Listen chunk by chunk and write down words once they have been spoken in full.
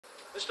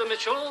Mr.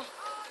 Mitchell?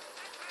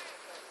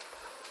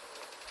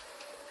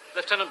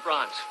 Lieutenant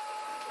Bryant.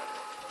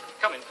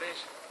 Come in,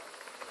 please.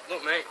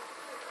 Look, mate.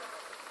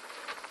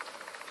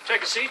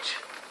 Take a seat.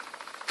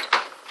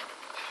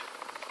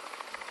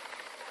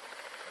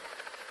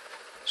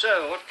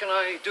 So, what can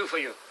I do for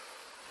you?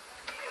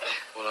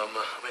 Well,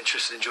 I'm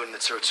interested in joining the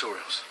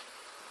territorials.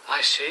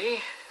 I see.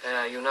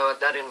 You know what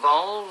that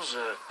involves?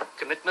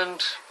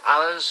 Commitment,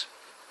 hours?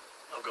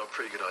 I've got a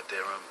pretty good idea.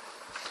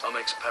 I'm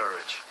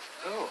ex-para-rich.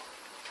 Oh.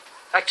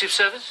 Active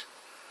service?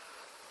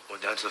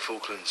 Went down to the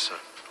Falklands,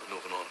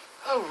 Northern Ireland.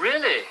 Oh,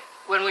 really?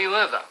 When were you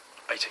over?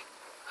 80.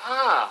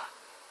 Ah,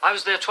 I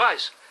was there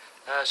twice.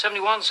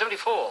 71,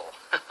 74.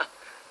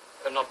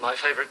 Not my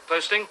favourite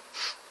posting.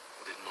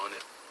 I didn't mind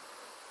it.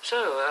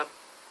 So,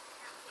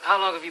 how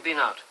long have you been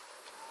out?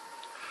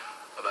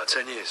 About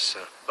 10 years,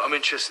 but I'm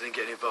interested in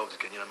getting involved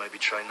again, maybe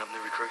training up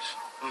new recruits.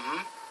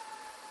 Mm-hmm.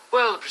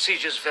 Well, the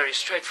procedure's very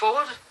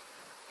straightforward.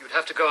 You'd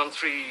have to go on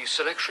 3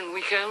 selection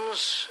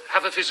weekends,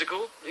 have a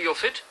physical. You're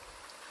fit?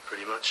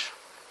 Pretty much.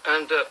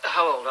 And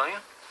how old are you?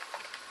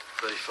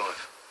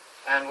 35.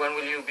 And when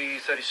will you be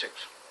 36?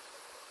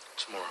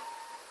 Tomorrow.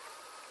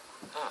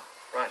 Ah,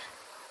 right.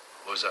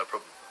 Well, is that a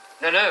problem?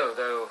 No,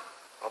 though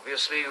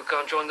obviously you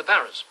can't join the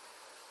paras.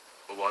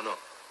 Well, why not?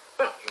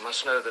 Well, you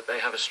must know that they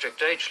have a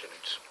strict age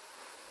limit.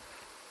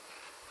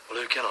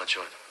 Well, who can I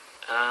join?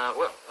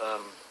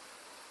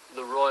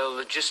 The Royal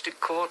Logistic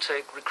Corps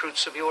take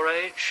recruits of your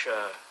age.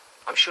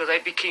 I'm sure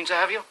they'd be keen to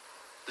have you.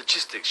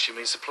 Logistics, you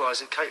mean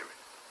supplies and catering?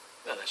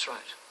 Yeah, that's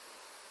right.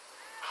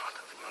 Oh, I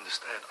don't think you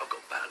understand. I've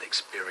got battle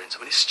experience. I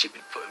mean, it's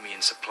stupid putting me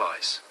in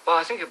supplies. Well,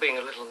 I think you're being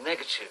a little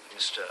negative,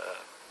 Mr.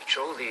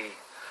 Mitchell. The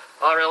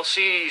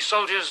RLC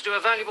soldiers do a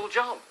valuable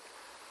job.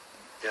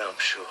 Yeah, I'm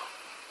sure.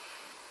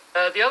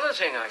 The other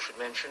thing I should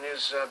mention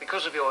is,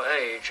 because of your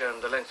age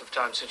and the length of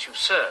time since you've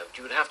served,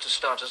 you would have to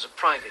start as a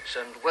private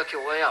and work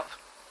your way up.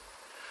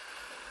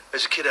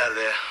 There's a kid out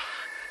there,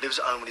 lives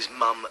at home with his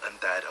mum and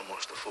dad and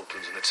watches the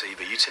Falklands on the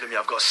TV. You telling me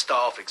I've got a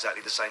staff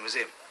exactly the same as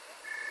him?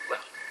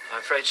 Well, I'm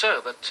afraid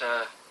so, but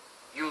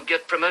you'll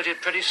get promoted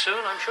pretty soon,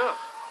 I'm sure.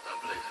 I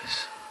don't believe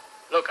this.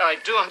 Look, I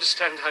do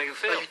understand how you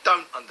feel. No, you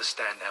don't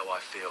understand how I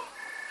feel.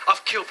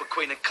 I've killed for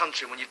Queen and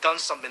Country, and when you've done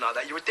something like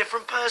that, you're a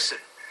different person.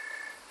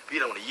 But you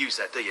don't want to use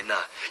that, do you?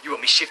 Nah. You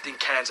want me shifting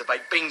cans of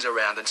baked beans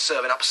around and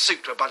serving up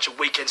soup to a bunch of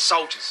weekend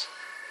soldiers.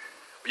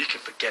 Well, you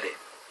can forget it.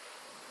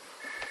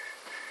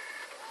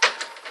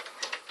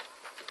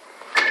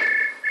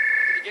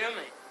 Did you get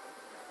me?